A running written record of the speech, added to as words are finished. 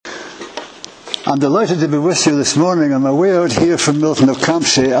I'm delighted to be with you this morning. On my way out here from Milton of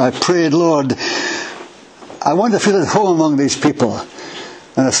Campsie, I prayed, Lord, I want to feel at home among these people.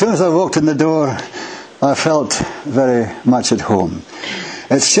 And as soon as I walked in the door, I felt very much at home.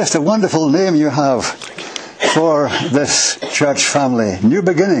 It's just a wonderful name you have for this church family. New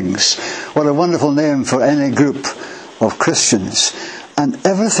Beginnings. What a wonderful name for any group of Christians. And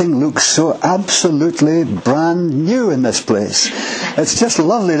everything looks so absolutely brand new in this place. It's just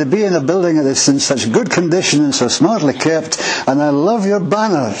lovely to be in a building that is in such good condition and so smartly kept. And I love your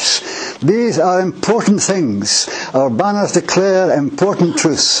banners. These are important things. Our banners declare important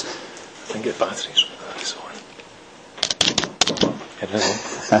truths. I think it's batteries. It's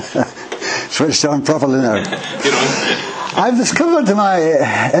on. Switched on properly now. I've discovered to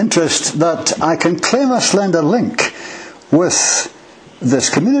my interest that I can claim a slender link with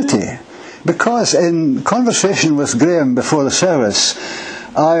this community, because in conversation with Graham before the service,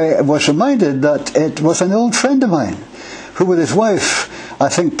 I was reminded that it was an old friend of mine who with his wife, I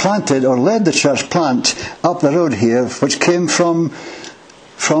think, planted or led the church plant up the road here, which came from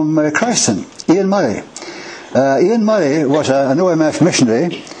Christon, Ian Murray. Ian Murray was an OMF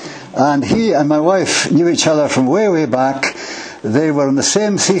missionary, and he and my wife knew each other from way back. They were on the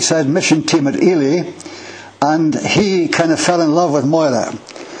same seaside mission team at Ely, and he kind of fell in love with Moira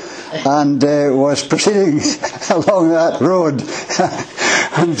and was proceeding along that road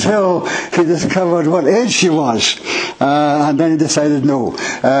until he discovered what age she was. And then he decided no.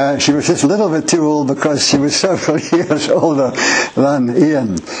 She was just a little bit too old because she was several years older than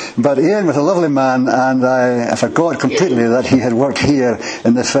Ian. But Ian was a lovely man, and I forgot completely that he had worked here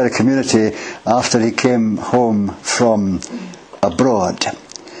in this very community after he came home from abroad.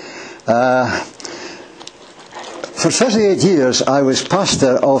 For 38 years I was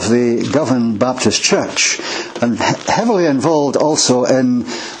pastor of the Govan Baptist Church and heavily involved also in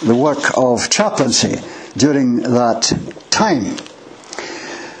the work of chaplaincy during that time.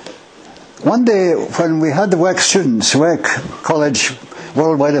 One day when we had the Work students, Work College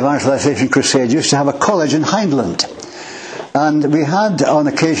Worldwide Evangelization Crusade used to have a college in Hindland. And we had on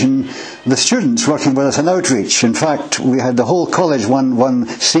occasion the students working with us in outreach. In fact, we had the whole college one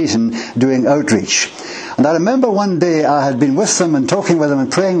season doing outreach. And I remember one day I had been with them and talking with them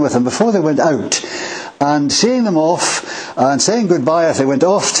and praying with them before they went out, and seeing them off and saying goodbye as they went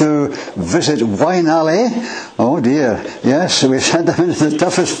off to visit Wine Alley. Oh dear, yes, we sent them into the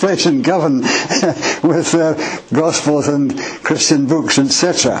toughest place in Govan with their Gospels and Christian books,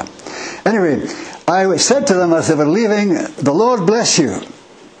 etc. Anyway, I said to them as they were leaving, "The Lord bless you."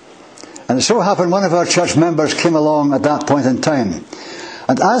 And it so happened one of our church members came along at that point in time.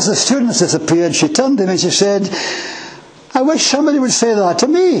 And as the students disappeared, she turned to me and she said, "I wish somebody would say that to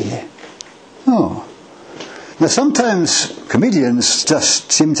me." Oh. Now sometimes comedians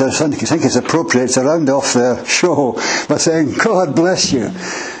just seem to think it's appropriate to round off their show by saying, "God bless you."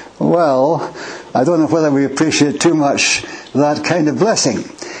 Well, I don't know whether we appreciate too much that kind of blessing.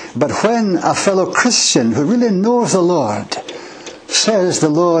 But when a fellow Christian who really knows the Lord says, "The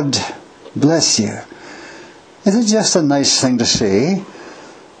Lord bless you," is it just a nice thing to say?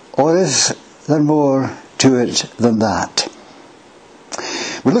 Or is there more to it than that?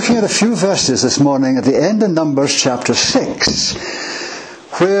 We're looking at a few verses this morning at the end of Numbers chapter 6,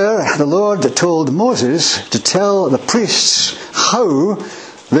 where the Lord told Moses to tell the priests how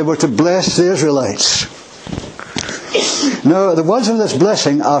they were to bless the Israelites. Now, the words of this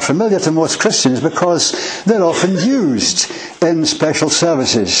blessing are familiar to most Christians because they're often used in special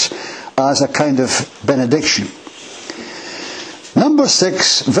services as a kind of benediction. Number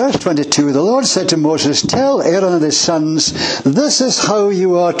 6, verse 22, the Lord said to Moses, "Tell Aaron and his sons, this is how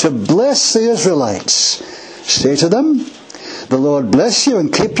you are to bless the Israelites. Say to them, the Lord bless you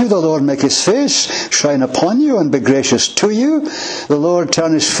and keep you. The Lord make his face shine upon you and be gracious to you. The Lord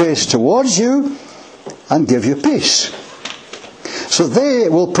turn his face towards you and give you peace." So they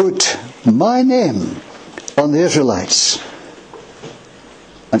will put my name on the Israelites,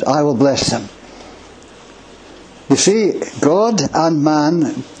 and I will bless them. You see, God and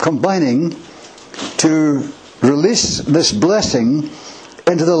man combining to release this blessing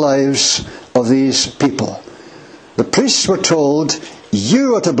into the lives of these people. The priests were told,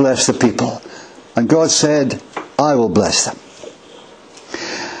 "You are to bless the people." And God said, "I will bless them."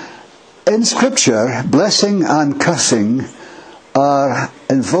 In Scripture, blessing and cursing are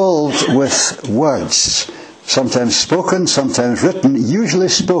involved with words. Sometimes spoken, sometimes written, usually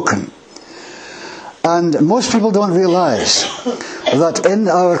spoken. And most people don't realize that in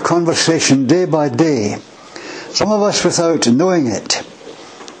our conversation day by day, some of us without knowing it,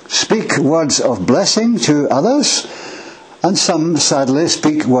 speak words of blessing to others, and some sadly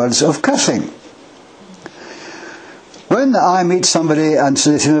speak words of cursing. When I meet somebody and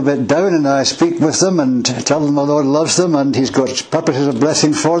so they seem a bit down and I speak with them and tell them the Lord loves them and He's got purposes of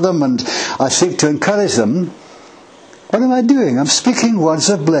blessing for them and I seek to encourage them, what am I doing? I'm speaking words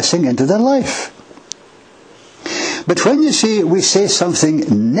of blessing into their life. But when you see we say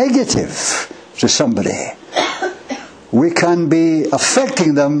something negative to somebody, we can be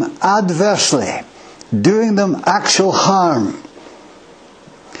affecting them adversely, doing them actual harm.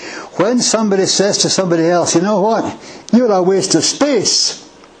 When somebody says to somebody else, you know what, you're a waste of space.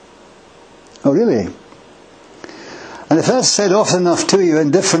 Oh, really? And if that's said often enough to you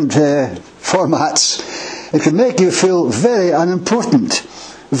in different formats, it can make you feel very unimportant,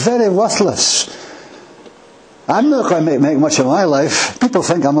 very worthless. I'm not going to make much of my life. People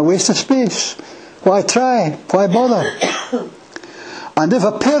think I'm a waste of space. Why try? Why bother? And if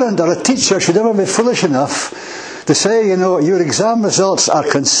a parent or a teacher should ever be foolish enough to say, you know, your exam results are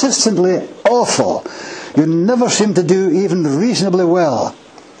consistently awful, you never seem to do even reasonably well,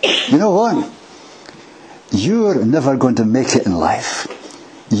 you know what? You're never going to make it in life.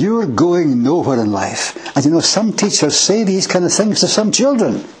 You're going nowhere in life. And you know, some teachers say these kind of things to some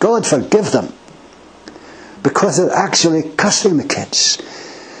children. God forgive them. Because they're actually cussing the kids.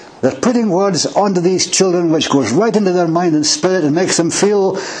 They're putting words onto these children which goes right into their mind and spirit and makes them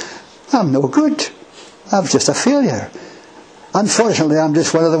feel, I'm no good. I'm just a failure. Unfortunately, I'm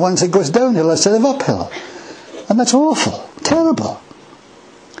just one of the ones that goes downhill instead of uphill. And that's awful. Terrible.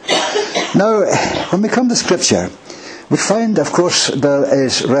 Now, when we come to Scripture, we find, of course, there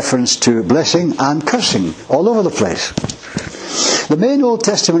is reference to blessing and cursing all over the place. The main Old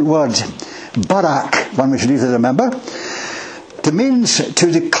Testament word, barak, one we should easily remember, it means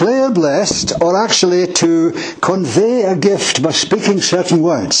to declare blessed, or actually to convey a gift by speaking certain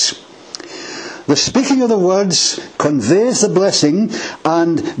words. The speaking of the words conveys the blessing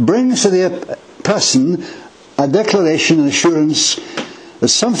and brings to the person a declaration and assurance that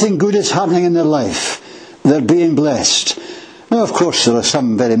something good is happening in their life. They're being blessed. Now, of course, there are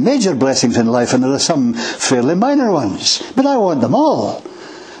some very major blessings in life and there are some fairly minor ones. But I want them all.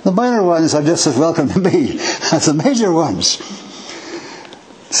 The minor ones are just as welcome to me as the major ones.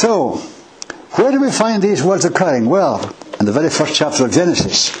 So, where do we find these words occurring? Well, in the very first chapter of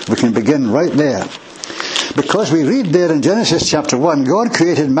Genesis. We can begin right there. Because we read there in Genesis chapter 1, God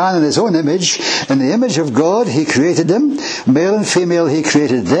created man in His own image. In the image of God He created him. Male and female He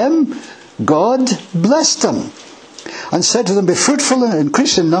created them. God blessed them and said to them, be fruitful and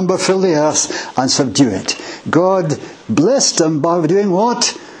increase in number, fill the earth and subdue it. God blessed them by doing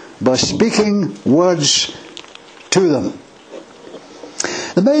what? By speaking words to them.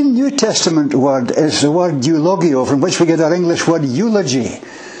 The main New Testament word is the word eulogio, from which we get our English word eulogy.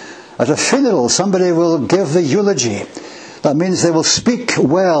 At a funeral, somebody will give the eulogy. That means they will speak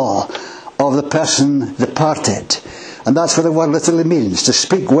well of the person departed. And that's what the word literally means, to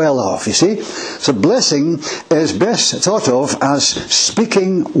speak well of, you see. So blessing is best thought of as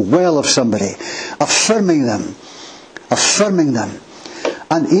speaking well of somebody, affirming them.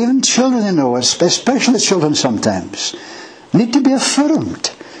 And even children, you know, especially children sometimes, need to be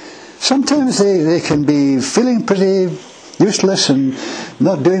affirmed. Sometimes they can be feeling pretty useless and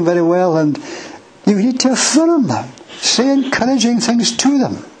not doing very well, and you need to affirm them. Say encouraging things to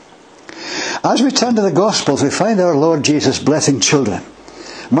them. As we turn to the Gospels, we find our Lord Jesus blessing children.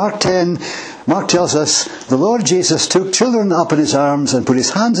 Mark 10, Mark tells us, the Lord Jesus took children up in His arms and put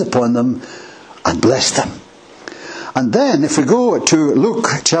His hands upon them and blessed them. And then, if we go to Luke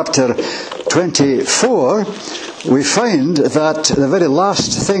chapter 24, we find that the very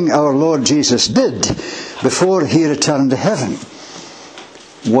last thing our Lord Jesus did before He returned to heaven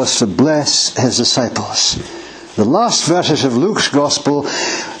was to bless His disciples. The last verses of Luke's Gospel,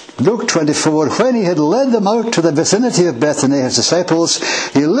 Luke 24, when He had led them out to the vicinity of Bethany, His disciples,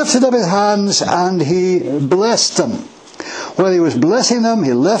 He lifted up His hands and He blessed them. While He was blessing them,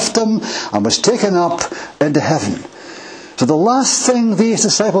 He left them and was taken up into heaven. So the last thing these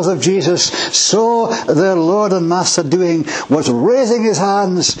disciples of Jesus saw their Lord and Master doing was raising His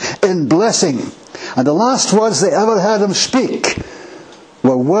hands in blessing. And the last words they ever heard Him speak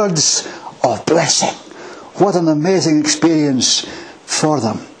were words of blessing. What an amazing experience for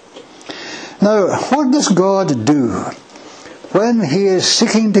them. Now, what does God do when He is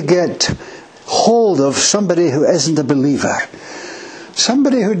seeking to get hold of somebody who isn't a believer?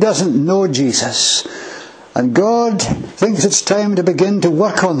 Somebody who doesn't know Jesus. And God thinks it's time to begin to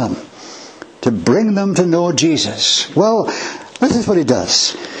work on them, to bring them to know Jesus. Well, this is what He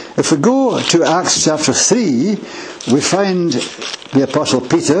does. If we go to Acts chapter 3, we find the Apostle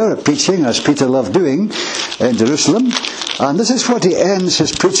Peter preaching, as Peter loved doing, in Jerusalem. And this is what he ends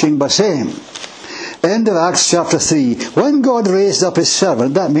his preaching by saying. End of Acts chapter 3. When God raised up his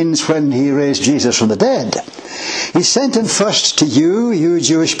servant, that means when he raised Jesus from the dead, he sent him first to you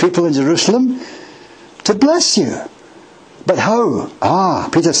Jewish people in Jerusalem, to bless you. But how?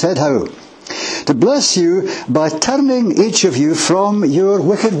 Peter said how. To bless you by turning each of you from your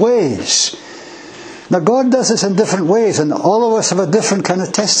wicked ways. Now God does this in different ways, and all of us have a different kind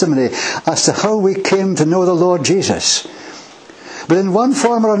of testimony as to how we came to know the Lord Jesus. But in one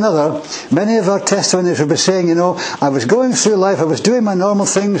form or another, many of our testimonies will be saying, I was going through life, I was doing my normal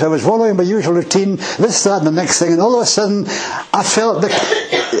things, I was following my usual routine, this, that, and the next thing, and all of a sudden, I felt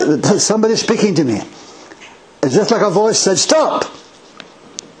that somebody speaking to me. It's just like a voice said, stop!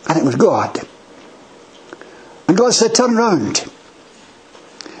 And it was God. And God said, turn round.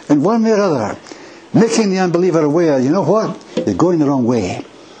 In one way or other, making the unbeliever aware, you know what? You're going the wrong way.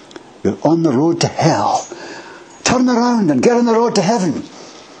 You're on the road to hell. Turn around and get on the road to heaven.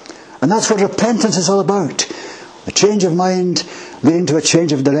 And that's what repentance is all about. A change of mind leading to a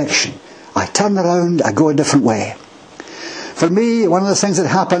change of direction. I turn around, I go a different way. For me, one of the things that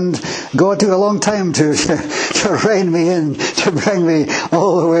happened, God took a long time to rein me in, to bring me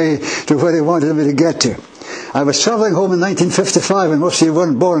all the way to where He wanted me to get to. I was travelling home in 1955, and most of you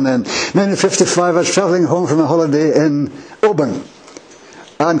weren't born then. 1955, I was travelling home from a holiday in Oban.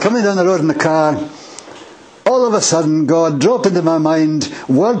 And coming down the road in the car, all of a sudden, God dropped into my mind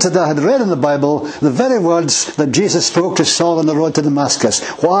words that I had read in the Bible, the very words that Jesus spoke to Saul on the road to Damascus.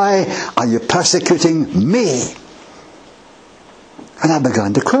 Why are you persecuting me? And I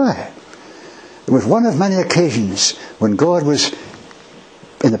began to cry. It was one of many occasions when God was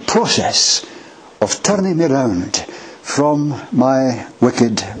in the process of turning me round from my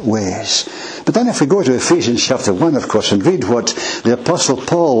wicked ways. But then if we go to Ephesians chapter 1, of course, and read what the Apostle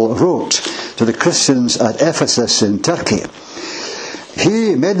Paul wrote to the Christians at Ephesus in Turkey,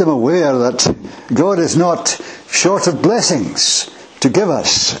 he made them aware that God is not short of blessings to give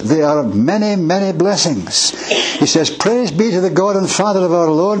us. There are many, many blessings. He says, praise be to the God and Father of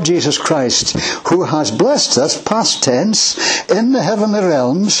our Lord Jesus Christ, who has blessed us, past tense, in the heavenly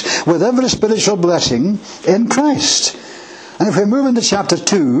realms with every spiritual blessing in Christ. And if we move into chapter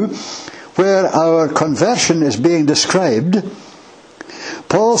 2, where our conversion is being described,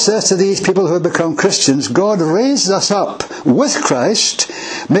 Paul says to these people who have become Christians, God raised us up with Christ,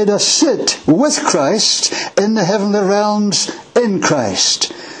 made us sit with Christ in the heavenly realms in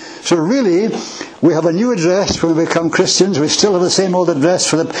Christ. So really, we have a new address when we become Christians. We still have the same old address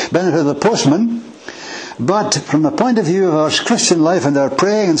for the benefit of the postman. But from the point of view of our Christian life and our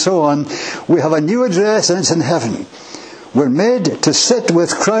praying and so on, we have a new address, and it's in heaven. We're made to sit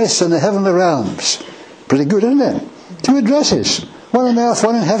with Christ in the heavenly realms. Pretty good, isn't it? Two addresses. One on earth,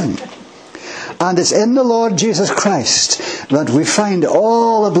 one in heaven. And it's in the Lord Jesus Christ that we find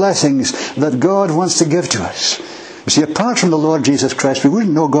all the blessings that God wants to give to us. You see, apart from the Lord Jesus Christ, we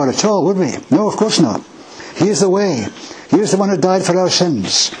wouldn't know God at all, would we? No, of course not. He is the way. He is the one who died for our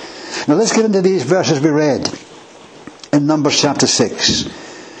sins. Now let's get into these verses we read in Numbers chapter 6.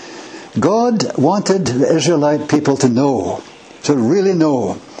 God wanted the Israelite people to know, to really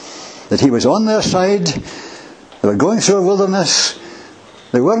know, that He was on their side. They were going through a wilderness.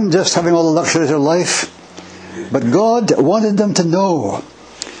 They weren't just having all the luxuries of life. But God wanted them to know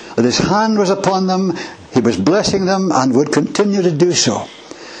that His hand was upon them, He was blessing them, and would continue to do so.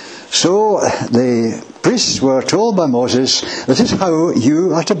 So the priests were told by Moses, this is how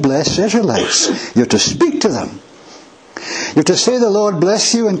you are to bless the Israelites. You're to speak to them. You're to say, the Lord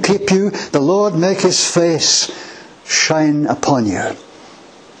bless you and keep you. The Lord make His face shine upon you.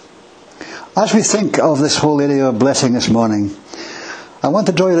 As we think of this whole area of blessing this morning, I want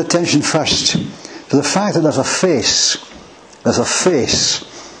to draw your attention first to the fact that there's a face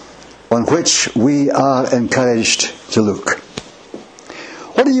on which we are encouraged to look.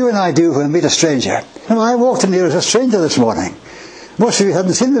 What do you and I do when we meet a stranger? I walked in here as a stranger this morning. Most of you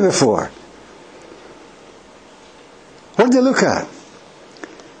hadn't seen me before. What did you look at?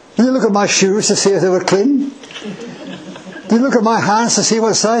 Did you look at my shoes to see if they were clean? Did you look at my hands to see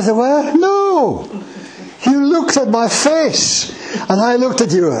what size they were? No! You looked at my face, and I looked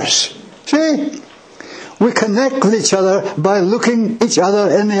at yours. See? We connect with each other by looking each other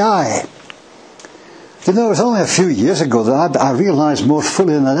in the eye. You know, it was only a few years ago that I realized more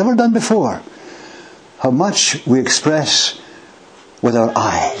fully than I'd ever done before how much we express with our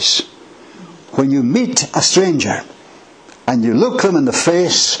eyes. When you meet a stranger and you look them in the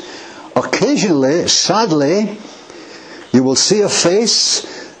face, occasionally, sadly, you will see a face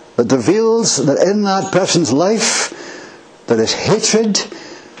that reveals that in that person's life there is hatred,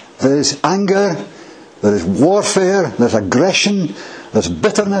 there is anger, there is warfare, there's aggression, there's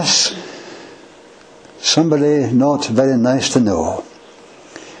bitterness. somebody not very nice to know.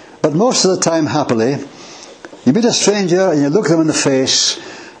 But most of the time, happily, you meet a stranger and you look them in the face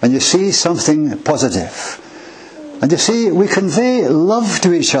and you see something positive. And you see, we convey love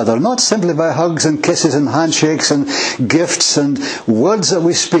to each other, not simply by hugs and kisses and handshakes and gifts and words that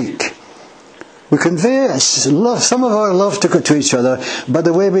we speak. We convey love, some of our love to each other by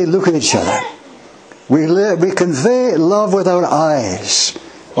the way we look at each other. We convey love with our eyes.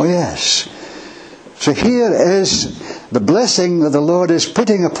 Oh yes. So here is the blessing that the Lord is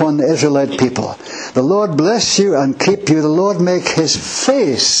putting upon the Israelite people. The Lord bless you and keep you. The Lord make His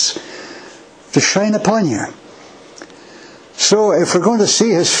face to shine upon you. So if we're going to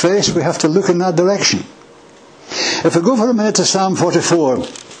see His face, we have to look in that direction. If we go for a minute to Psalm 44,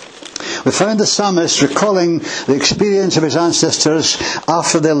 we find the psalmist recalling the experience of his ancestors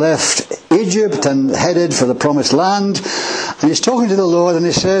after they left Egypt and headed for the promised land. And he's talking to the Lord and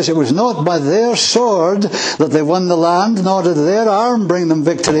he says, it was not by their sword that they won the land, nor did their arm bring them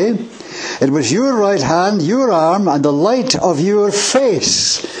victory. It was your right hand, your arm, and the light of your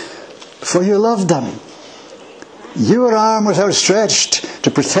face, for you loved them. Your arm was outstretched to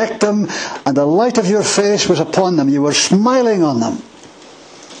protect them, and the light of your face was upon them. You were smiling on them.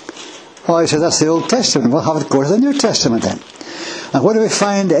 Oh, I said, that's the Old Testament. We'll have it go to the New Testament then. And what do we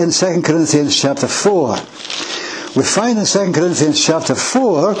find in 2 Corinthians chapter 4? We find in 2 Corinthians chapter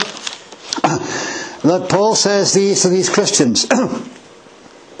 4 that Paul says these to these Christians.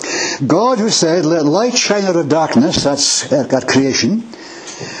 God, who said, let light shine out of darkness, that's at creation,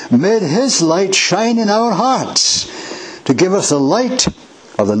 made His light shine in our hearts to give us the light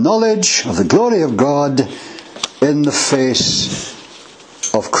of the knowledge of the glory of God in the face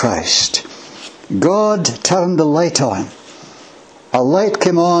of Christ. God turned the light on. A light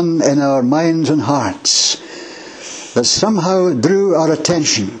came on in our minds and hearts that somehow drew our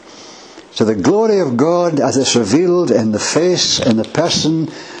attention to the glory of God as it's revealed in the face, in the person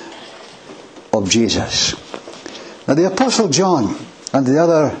of Jesus. Now the Apostle John and the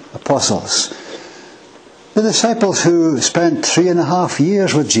other apostles, the disciples who spent 3.5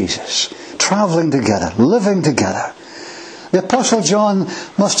 years with Jesus, travelling together, living together, the Apostle John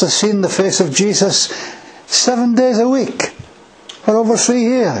must have seen the face of Jesus 7 days a week for over 3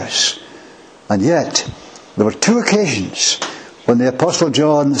 years. And yet, there were 2 occasions when the Apostle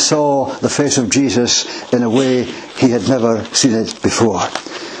John saw the face of Jesus in a way he had never seen it before.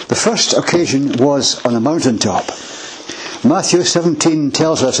 The first occasion was on a mountaintop. Matthew 17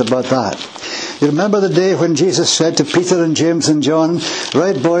 tells us about that. You remember the day when Jesus said to Peter and James and John,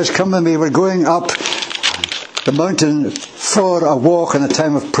 right boys, come with me, we're going up the mountain for a walk and a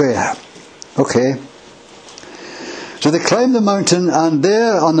time of prayer. Okay. So they climbed the mountain, and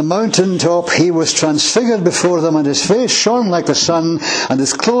there on the mountain top He was transfigured before them, and His face shone like the sun, and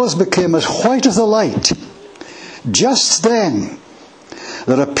His clothes became as white as the light. Just then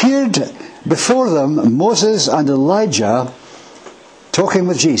there appeared before them Moses and Elijah talking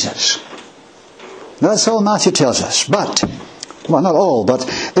with Jesus. That's all Matthew tells us. But, well, not all, but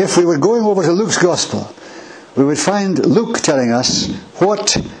if we were going over to Luke's Gospel, we would find Luke telling us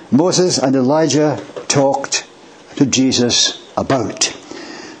what Moses and Elijah talked to Jesus about.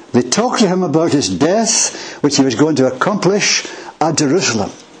 They talked to Him about His death, which He was going to accomplish at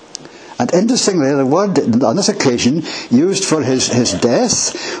Jerusalem. And interestingly, the word on this occasion used for his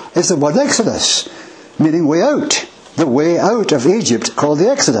death is the word Exodus, meaning way out. The way out of Egypt, called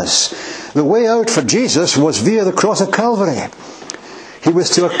the Exodus. The way out for Jesus was via the cross of Calvary. He was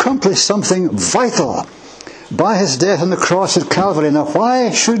to accomplish something vital by His death on the cross at Calvary. Now,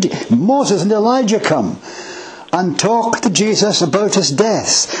 why should Moses and Elijah come and talk to Jesus about His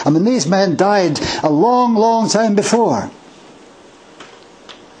death? I mean, these men died a long, long time before.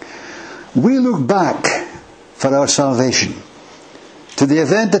 We look back for our salvation to the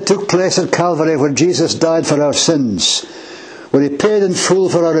event that took place at Calvary, where Jesus died for our sins, where He paid in full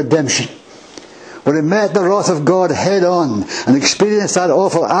for our redemption, where He met the wrath of God head on and experienced that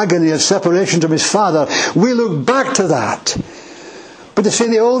awful agony of separation from His Father. We look back to that. But you see,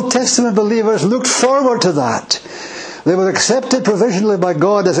 the Old Testament believers looked forward to that. They were accepted provisionally by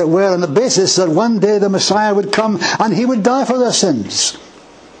God, as it were, on the basis that one day the Messiah would come and He would die for their sins.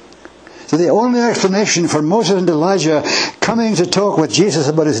 So the only explanation for Moses and Elijah coming to talk with Jesus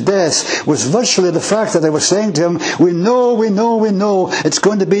about His death was virtually the fact that they were saying to Him, we know it's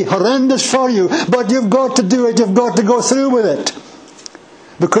going to be horrendous for you, but you've got to do it, you've got to go through with it.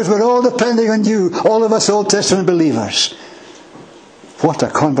 Because we're all depending on you, all of us Old Testament believers. What a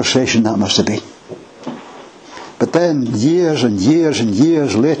conversation that must have been. But then, years and years and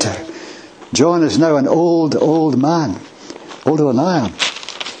years later, John is now an old man, older than I am.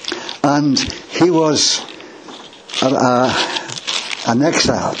 And he was an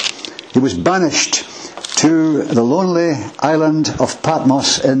exile. He was banished to the lonely island of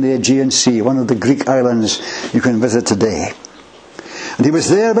Patmos in the Aegean Sea, one of the Greek islands you can visit today. And he was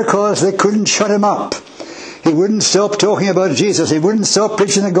there because they couldn't shut him up. He wouldn't stop talking about Jesus. He wouldn't stop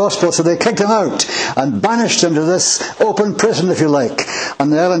preaching the gospel, so they kicked him out and banished him to this open prison, if you like, on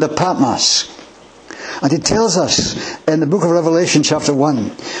the island of Patmos. And he tells us in the book of Revelation chapter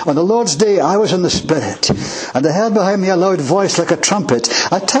 1, on the Lord's day I was in the Spirit, and I heard behind me a loud voice like a trumpet.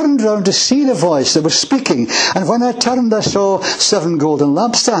 I turned round to see the voice that was speaking, and when I turned I saw 7 golden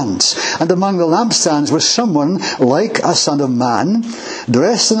lampstands, and among the lampstands was someone like a son of man,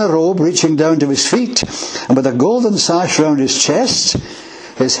 dressed in a robe reaching down to his feet, and with a golden sash round his chest.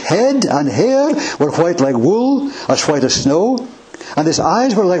 His head and hair were white like wool, as white as snow. And his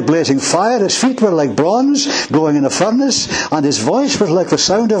eyes were like blazing fire, his feet were like bronze glowing in a furnace, and his voice was like the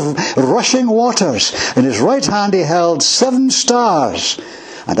sound of rushing waters. In his right hand he held 7 stars,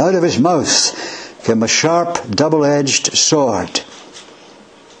 and out of his mouth came a sharp, double-edged sword.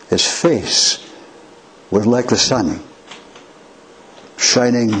 His face was like the sun,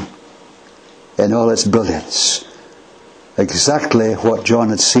 shining in all its brilliance. Exactly what John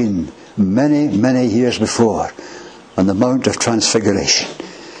had seen many, many years before on the Mount of Transfiguration.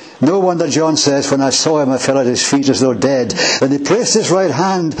 No wonder John says, when I saw him I fell at his feet as though dead. And he placed his right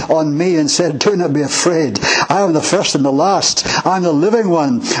hand on me and said, do not be afraid. I am the first and the last. I am the living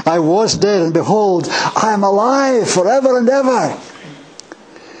one. I was dead, and behold, I am alive forever and ever.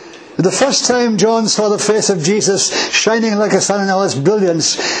 The first time John saw the face of Jesus shining like a sun in all its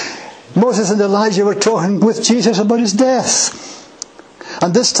brilliance, Moses and Elijah were talking with Jesus about his death.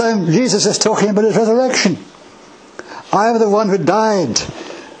 And this time Jesus is talking about his resurrection. I am the one who died,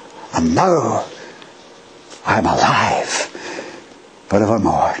 and now I am alive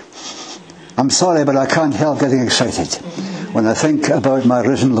forevermore. I'm sorry, but I can't help getting excited when I think about my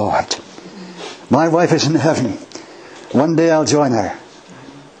risen Lord. My wife is in heaven. One day I'll join her.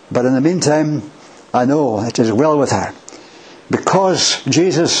 But in the meantime, I know it is well with her. Because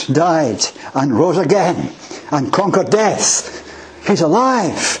Jesus died and rose again and conquered death, He's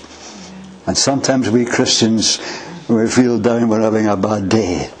alive. And sometimes we Christians, when we feel down, we're having a bad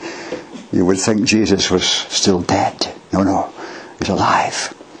day, you would think Jesus was still dead. No, He's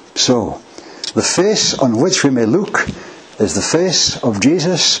alive. So, the face on which we may look is the face of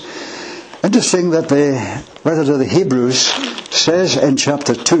Jesus. Interesting that the writer to the Hebrews says in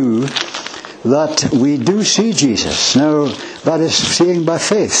chapter 2 that we do see Jesus. Now, that is seeing by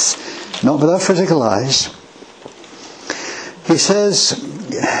faith, not with our physical eyes. He says,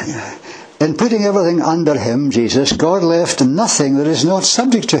 in putting everything under Him, Jesus, God left nothing that is not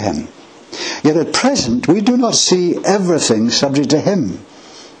subject to Him. Yet at present we do not see everything subject to Him.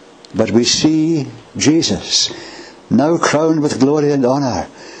 But we see Jesus, now crowned with glory and honour,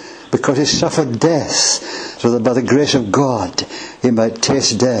 because He suffered death, so that by the grace of God He might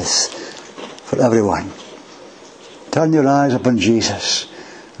taste death for everyone. Turn your eyes upon Jesus.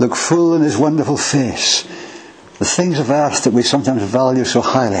 Look full in His wonderful face. The things of earth that we sometimes value so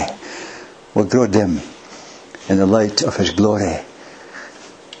highly will grow dim in the light of His glory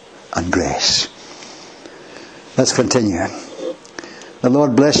and grace. Let's continue. The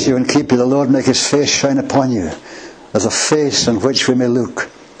Lord bless you and keep you. The Lord make His face shine upon you as a face on which we may look,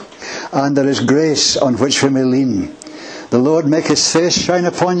 and there is grace on which we may lean. The Lord make His face shine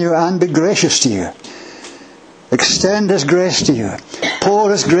upon you and be gracious to you. Extend His grace to you.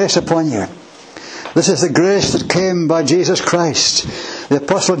 Pour His grace upon you. This is the grace that came by Jesus Christ. The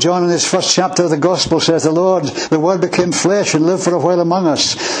Apostle John in his first chapter of the Gospel says, the Word became flesh and lived for a while among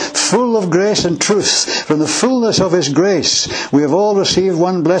us, full of grace and truth. From the fullness of His grace we have all received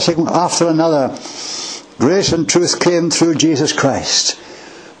one blessing after another. Grace and truth came through Jesus Christ.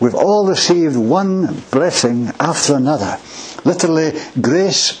 We've all received one blessing after another. Literally,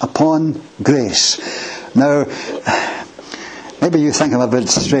 grace upon grace. Now, maybe you think I'm a bit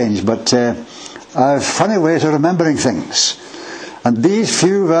strange, but I have funny ways of remembering things. And these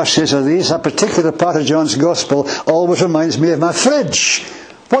few verses, or a particular part of John's Gospel, always reminds me of my fridge.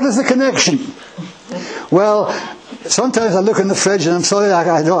 What is the connection? Well, sometimes I look in the fridge and I'm sorry,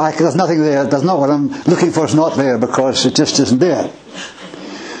 there's nothing there. There's not what I'm looking for is not there, because it just isn't there.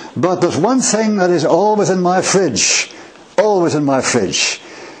 But there's one thing that is always in my fridge. Always in my fridge.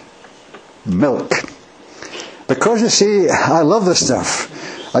 Milk. Because you see, I love this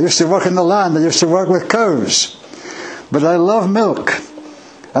stuff. I used to work in the land. I used to work with cows. But I love milk.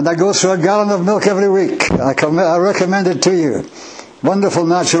 And I go through a gallon of milk every week. I recommend it to you. Wonderful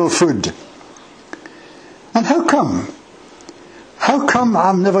natural food. And how come? How come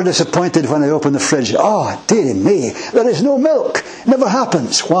I'm never disappointed when I open the fridge? Oh, dearie me, there is no milk. It never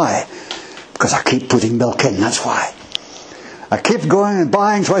happens. Why? Because I keep putting milk in, that's why. I keep going and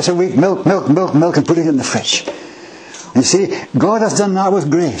buying twice a week milk, and putting it in the fridge. You see, God has done that with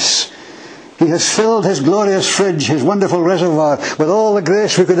grace. He has filled His glorious fridge, His wonderful reservoir, with all the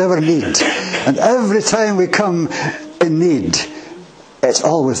grace we could ever need. And every time we come in need, it's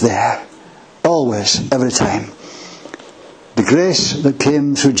always there. Always, every time. The grace that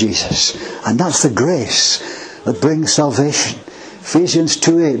came through Jesus. And that's the grace that brings salvation. Ephesians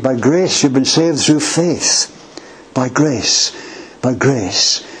 2:8, by grace you've been saved through faith. By grace. By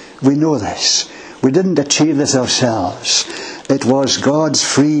grace. We know this. We didn't achieve this ourselves. It was God's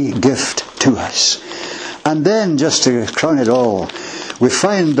free gift to us. And then, just to crown it all, we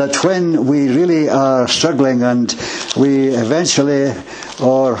find that when we really are struggling and we eventually,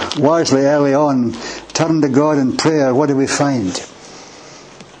 or wisely early on, turn to God in prayer, what do we find?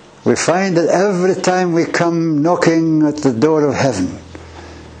 We find that every time we come knocking at the door of heaven,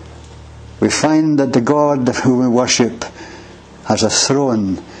 we find that the God whom we worship has a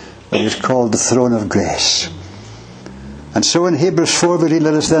throne that is called the throne of grace. And so in Hebrews 4 we read,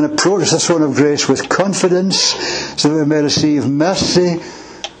 let us then approach the throne of grace with confidence so that we may receive mercy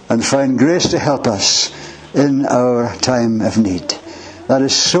and find grace to help us in our time of need. That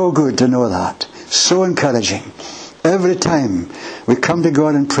is so good to know that. So encouraging. Every time we come to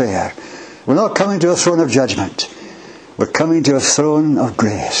God in prayer, we're not coming to a throne of judgment. We're coming to a throne of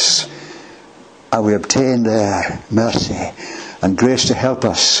grace. And we obtain there mercy and grace to help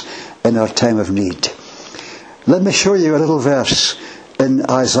us in our time of need. Let me show you a little verse in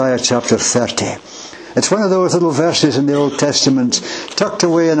Isaiah chapter 30. It's one of those little verses in the Old Testament, tucked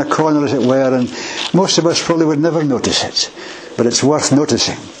away in a corner as it were, and most of us probably would never notice it. But it's worth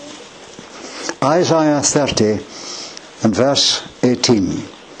noticing. Isaiah 30 and verse 18.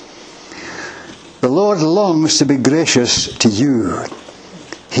 The Lord longs to be gracious to you.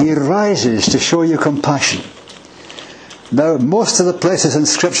 He rises to show you compassion. Now, most of the places in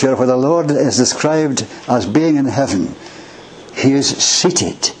Scripture where the Lord is described as being in heaven, He is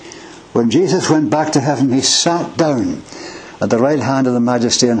seated. When Jesus went back to heaven, He sat down at the right hand of the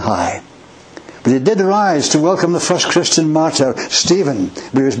Majesty on high. But He did rise to welcome the first Christian martyr, Stephen,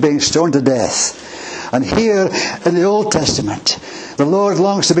 when he was being stoned to death. And here in the Old Testament, the Lord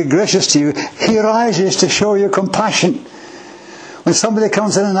longs to be gracious to you. He rises to show you compassion. When somebody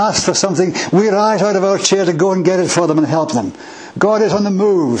comes in and asks for something, we rise out of our chair to go and get it for them and help them. God is on the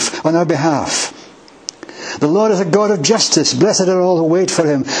move on our behalf. The Lord is a God of justice. Blessed are all who wait for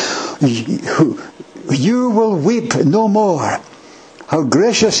Him. You will weep no more. How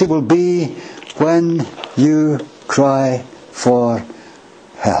gracious He will be when you cry for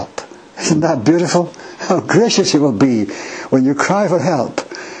help. Isn't that beautiful? How gracious He will be when you cry for help.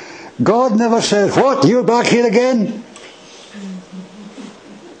 God never said, "What, you're back here again?"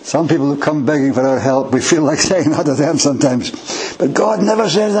 Some people who come begging for our help, we feel like saying that to them sometimes. But God never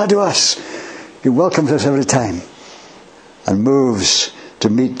says that to us. He welcomes us every time and moves to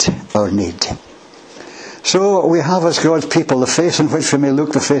meet our need. So we have as God's people the face in which we may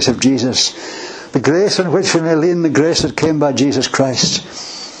look the face of Jesus, the grace in which we may lean the grace that came by Jesus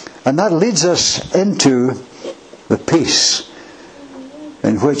Christ. And that leads us into the peace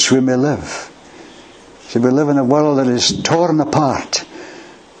in which we may live. See, we live in a world that is torn apart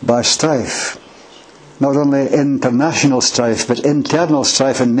by strife. Not only international strife, but internal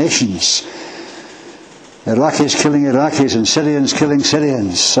strife in nations. Iraqis killing Iraqis and Syrians killing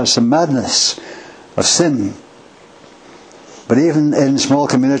Syrians. That's the madness of sin. But even in small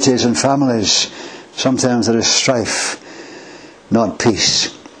communities and families, sometimes there is strife, not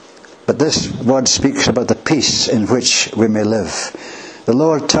peace. But this word speaks about the peace in which we may live. The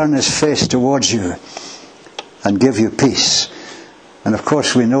Lord turn His face towards you and give you peace. And of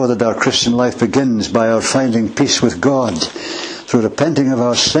course we know that our Christian life begins by our finding peace with God through repenting of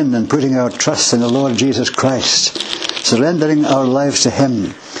our sin and putting our trust in the Lord Jesus Christ, surrendering our lives to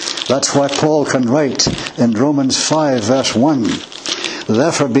Him. That's why Paul can write in Romans 5 verse 1,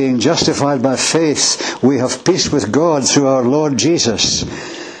 therefore being justified by faith, we have peace with God through our Lord Jesus.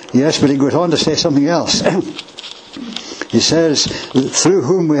 Yes, but he goes on to say something else. He says, through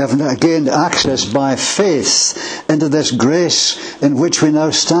whom we have gained access by faith into this grace in which we now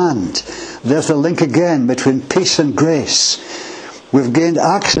stand. There's the link again between peace and grace. We've gained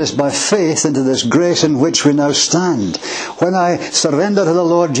access by faith into this grace in which we now stand. When I surrender to the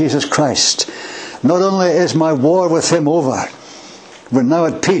Lord Jesus Christ, not only is my war with Him over, we're now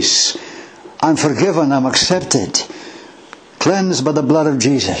at peace. I'm forgiven, I'm accepted, cleansed by the blood of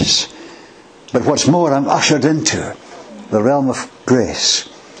Jesus. But what's more, I'm ushered into the realm of grace.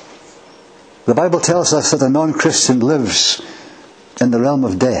 The Bible tells us that a non-Christian lives in the realm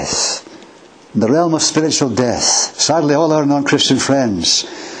of death, in the realm of spiritual death. Sadly, all our non-Christian friends,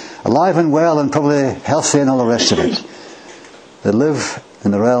 alive and well and probably healthy and all the rest of it, they live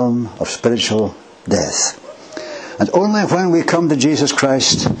in the realm of spiritual death. And only when we come to Jesus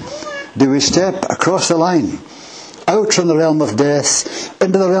Christ do we step across the line, out from the realm of death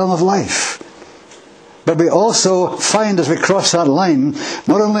into the realm of life. But we also find as we cross that line,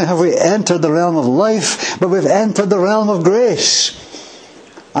 not only have we entered the realm of life, but we've entered the realm of grace.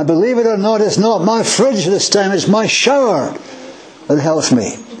 And believe it or not, it's not my fridge this time, it's my shower that helps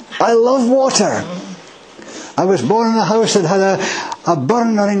me. I love water. I was born in a house that had a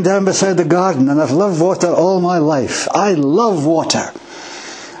burn running down beside the garden, and I've loved water all my life. I love water.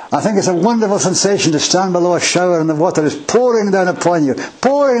 I think it's a wonderful sensation to stand below a shower and the water is pouring down upon you,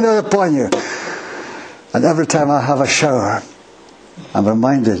 pouring down upon you. And every time I have a shower, I'm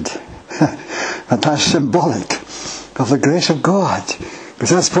reminded that that's symbolic of the grace of God,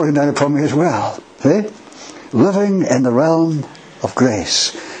 because that's pouring down upon me as well. See? Living in the realm of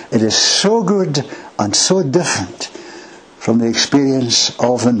grace. It is so good and so different from the experience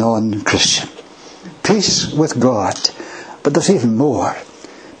of the non-Christian. Peace with God. But there's even more.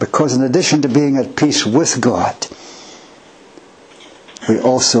 Because in addition to being at peace with God, we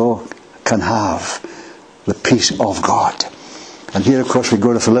also can have the peace of God. And here, of course, we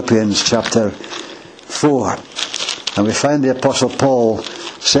go to Philippians chapter 4. And we find the Apostle Paul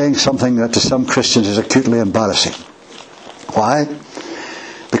saying something that to some Christians is acutely embarrassing. Why?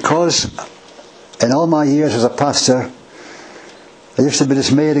 Because in all my years as a pastor, I used to be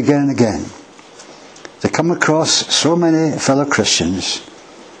dismayed again and again to come across so many fellow Christians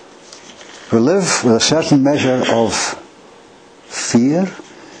who live with a certain measure of fear.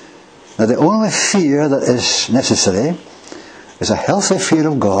 Now, the only fear that is necessary is a healthy fear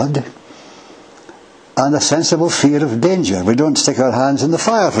of God and a sensible fear of danger. We don't stick our hands in the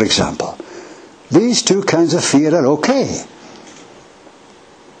fire, for example. These two kinds of fear are okay.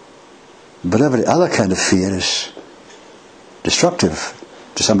 But every other kind of fear is destructive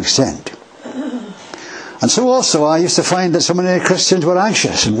to some extent. And so also I used to find that so many Christians were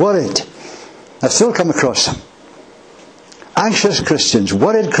anxious and worried. I still come across them. Anxious Christians,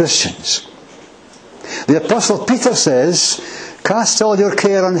 worried Christians. The Apostle Peter says, cast all your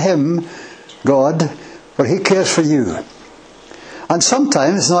care on him, God, for he cares for you. And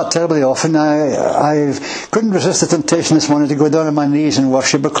sometimes, not terribly often, I couldn't resist the temptation this morning to go down on my knees and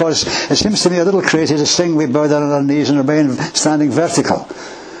worship, because it seems to me a little crazy to sing we bow down on our knees and remain standing vertical.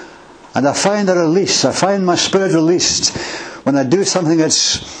 And I find a release, I find my spirit released when I do something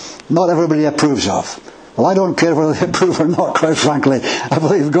that's not everybody approves of. Well, I don't care whether they approve or not, quite frankly. I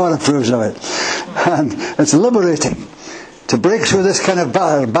believe God approves of it. And it's liberating to break through this kind of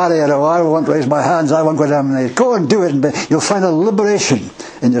barrier. Oh, I won't raise my hands, I won't go down on my knees. Go and do it, and you'll find a liberation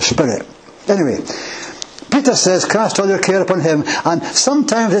in your spirit. Anyway, Peter says, cast all your care upon him. And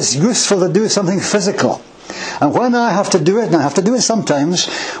sometimes it's useful to do something physical. And when I have to do it, and I have to do it sometimes,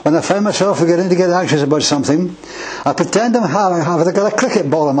 when I find myself beginning to get anxious about something, I pretend I've got a cricket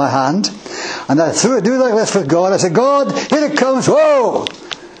ball in my hand, and I do like this with God. I say, God, here it comes. Whoa!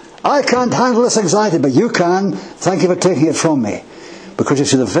 I can't handle this anxiety, but you can. Thank you for taking it from me. Because you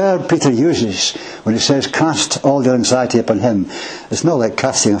see, the verb Peter uses when he says, cast all your anxiety upon him, it's not like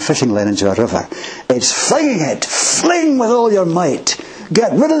casting a fishing line into a river. It's flinging it. Fling with all your might.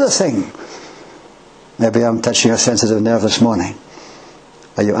 Get rid of the thing. Maybe I'm touching a sensitive nerve this morning.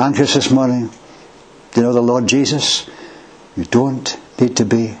 Are you anxious this morning? Do you know the Lord Jesus? You don't need to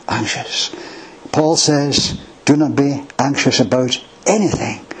be anxious. Paul says, do not be anxious about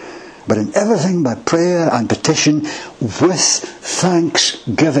anything, but in everything by prayer and petition with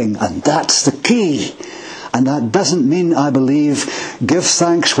thanksgiving. And that's the key. And that doesn't mean, I believe, give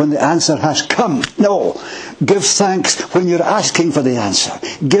thanks when the answer has come. No. Give thanks when you're asking for the answer.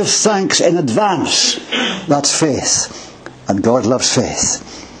 Give thanks in advance. That's faith. And God loves faith.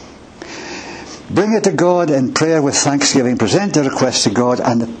 Bring it to God in prayer with thanksgiving. Present your request to God,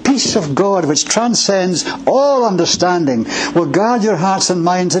 and the peace of God, which transcends all understanding, will guard your hearts and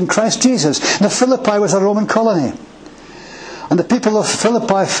minds in Christ Jesus. Now, Philippi was a Roman colony. And the people of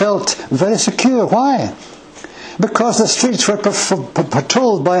Philippi felt very secure. Why? Because the streets were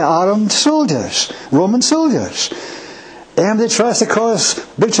patrolled by armed soldiers, Roman soldiers. Anybody tries to cause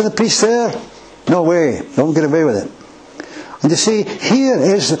breach of the peace there? No way. Don't get away with it. And you see, here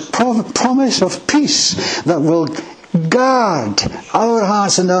is the promise of peace that will guard our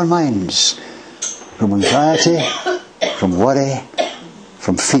hearts and our minds from anxiety, from worry,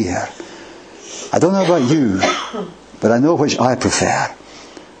 from fear. I don't know about you, but I know which I prefer.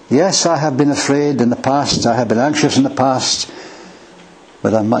 Yes, I have been afraid in the past, I have been anxious in the past,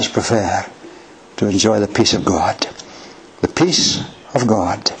 but I much prefer to enjoy the peace of God. The peace of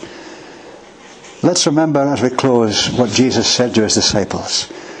God. Let's remember as we close what Jesus said to his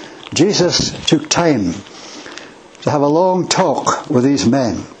disciples. Jesus took time to have a long talk with these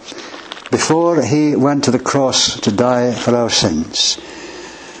men before he went to the cross to die for our sins.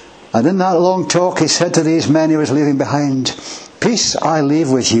 And in that long talk he said to these men he was leaving behind, "Peace I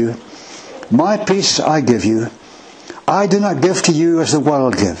leave with you, my peace I give you. I do not give to you as the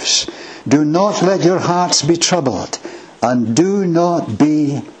world gives. Do not let your hearts be troubled, and do not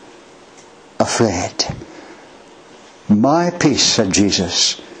be afraid." My peace, said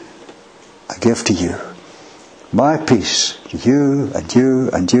Jesus, I give to you. My peace, you and you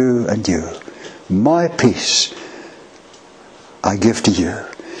and you and you. My peace I give to you.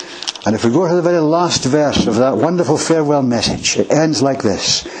 And if we go to the very last verse of that wonderful farewell message, it ends like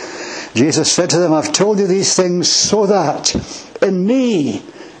this. Jesus said to them, "I've told you these things so that in me,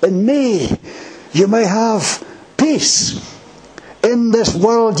 you may have peace. In this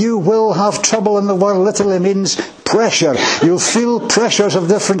world you will have trouble." And the word literally means pressure. You'll feel pressures of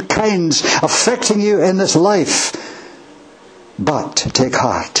different kinds affecting you in this life. But take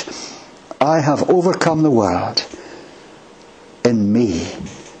heart. I have overcome the world. In me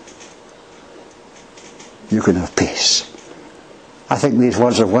you can have peace. I think these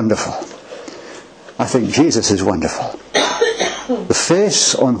words are wonderful. I think Jesus is wonderful. The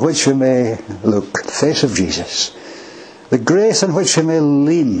face on which we may look, the face of Jesus. The grace on which we may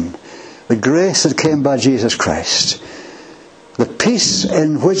lean, the grace that came by Jesus Christ. The peace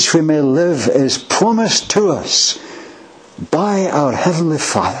in which we may live is promised to us by our Heavenly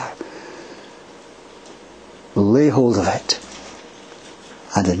Father. Lay hold of it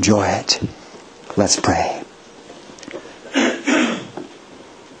and enjoy it. Let's pray.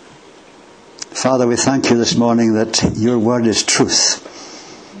 Father, we thank you this morning that your word is truth.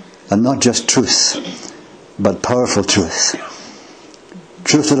 And not just truth, but powerful truth.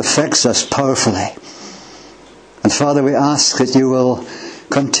 Truth that affects us powerfully. And Father, we ask that you will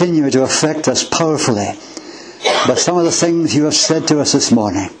continue to affect us powerfully by some of the things you have said to us this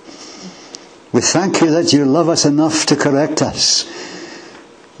morning. We thank you that you love us enough to correct us.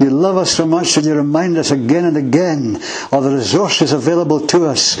 You love us so much that you remind us again and again of the resources available to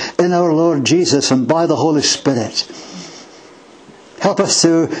us in our Lord Jesus and by the Holy Spirit. Help us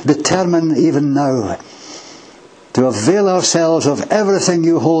to determine even now to avail ourselves of everything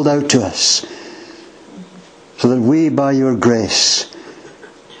you hold out to us, so that we, by your grace,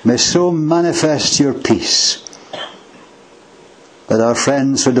 may so manifest your peace that our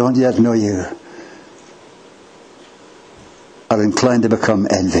friends who don't yet know you are inclined to become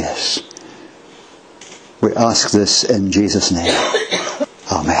envious. We ask this in Jesus' name.